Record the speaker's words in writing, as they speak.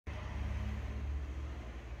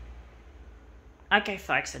Okay,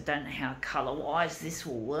 folks, I don't know how colour-wise this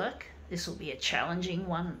will work. This will be a challenging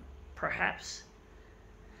one, perhaps.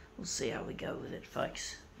 We'll see how we go with it,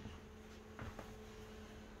 folks.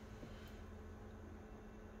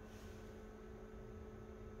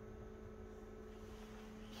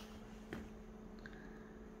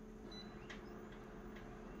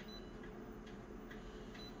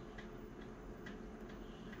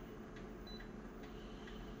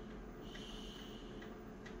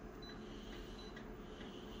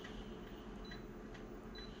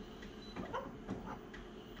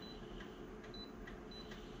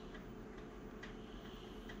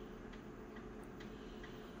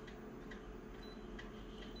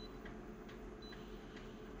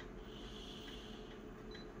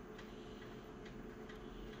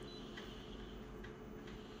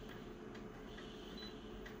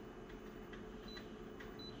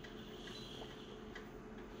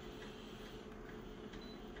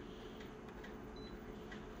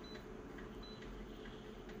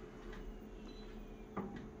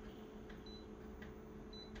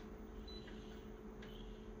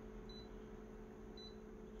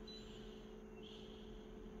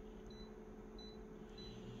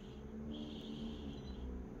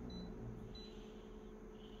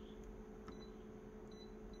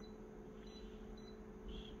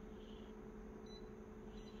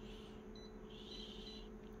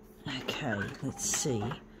 Okay, let's see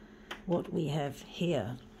what we have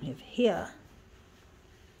here. We have here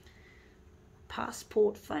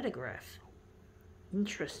passport photograph.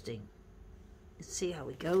 Interesting. Let's see how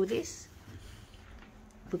we go with this.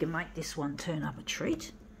 If we can make this one turn up a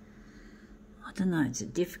treat. I don't know, it's a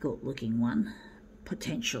difficult looking one,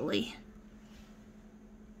 potentially.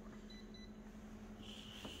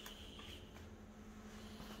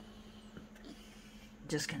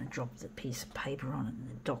 Just going to drop the piece of paper on it and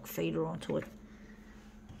the dock feeder onto it.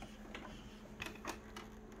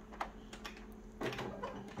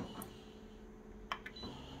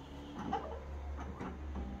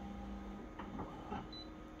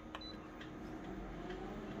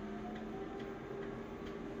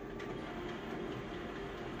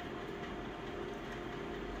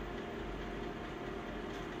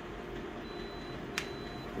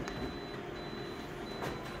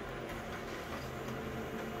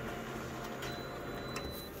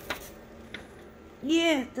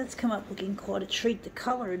 Yeah, that's come up looking quite a treat. The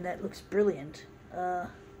colour in that looks brilliant. Gonna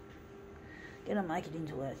make it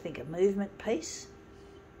into, I think, a movement piece.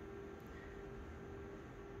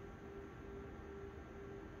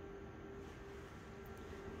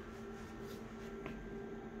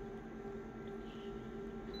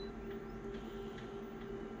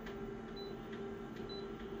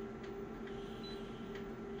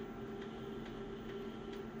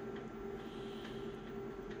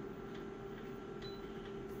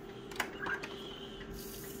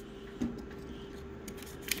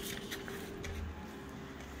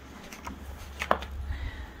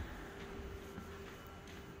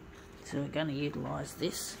 So we're going to utilise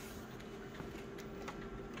this.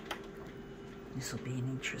 This will be an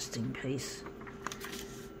interesting piece.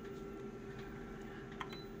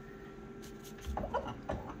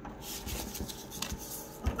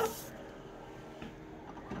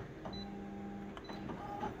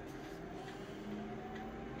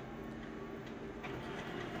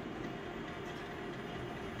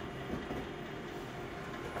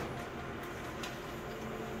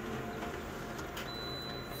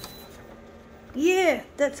 Yeah,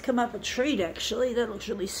 that's come up a treat actually. That looks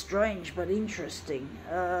really strange but interesting.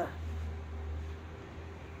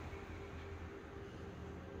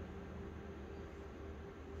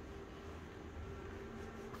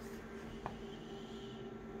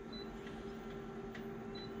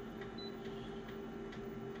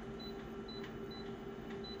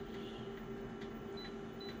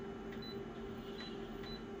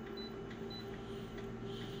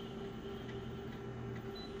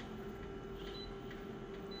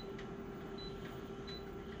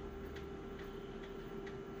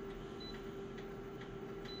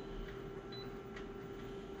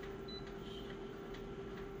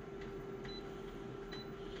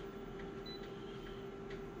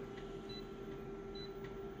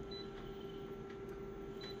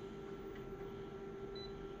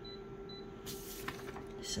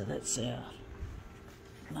 So that's our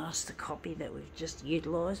master copy that we've just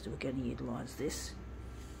utilised. We're going to utilise this.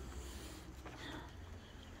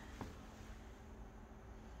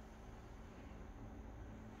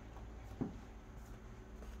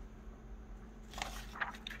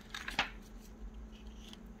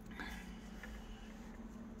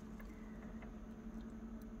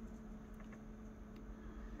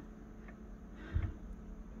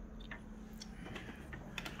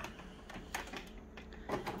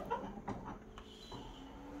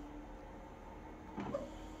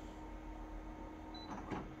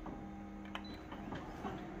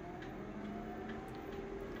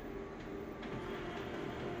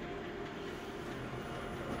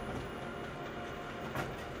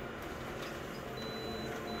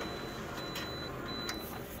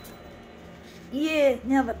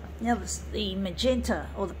 yeah, now the magenta,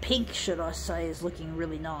 or the pink should I say, is looking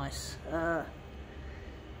really nice. I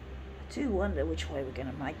do wonder which way we're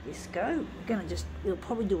going to make this go. We'll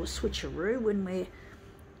probably do a switcheroo when we're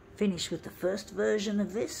finished with the first version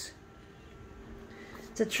of this.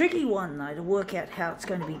 It's a tricky one though to work out how it's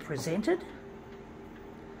going to be presented.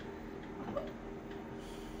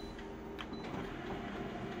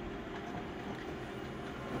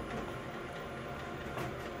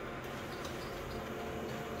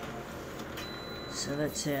 So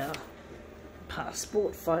that's our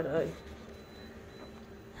passport photo.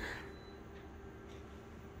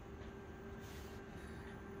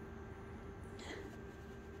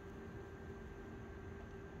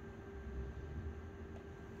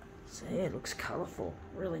 So yeah, it looks colourful,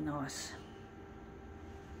 really nice.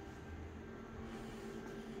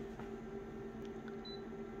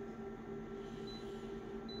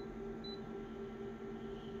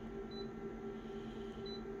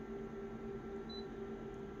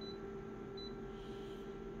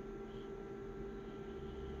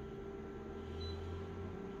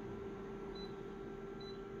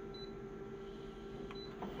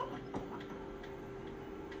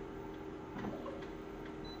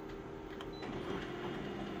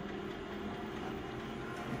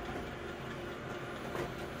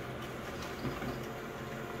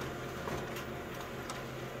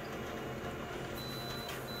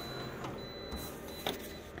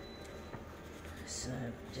 So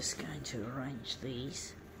just going to arrange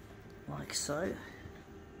these like so.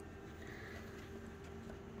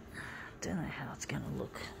 Don't know how it's going to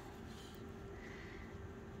look.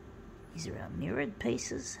 These are our mirrored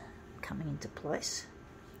pieces coming into place.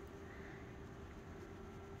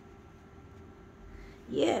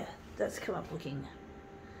 Yeah, that's come up looking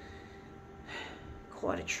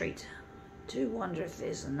quite a treat. Do wonder if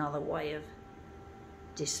there's another way of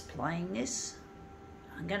displaying this.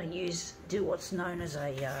 I'm going to do what's known as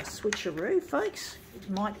a switcheroo, folks. It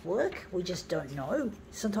might work, we just don't know.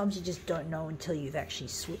 Sometimes you just don't know until you've actually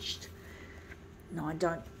switched. No, I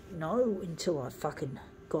don't know until I fucking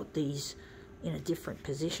got these in a different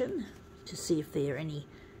position to see if they're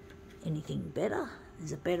anything better.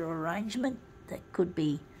 There's a better arrangement that could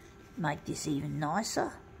make this even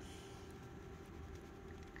nicer.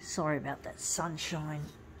 Sorry about that sunshine.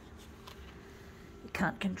 You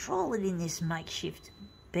can't control it in this makeshift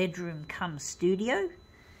bedroom cum studio.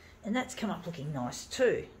 And that's come up looking nice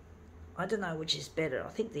too. I don't know which is better. I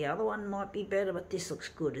think the other one might be better, but this looks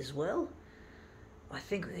good as well. I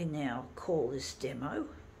think we can now call this demo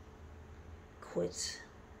quits.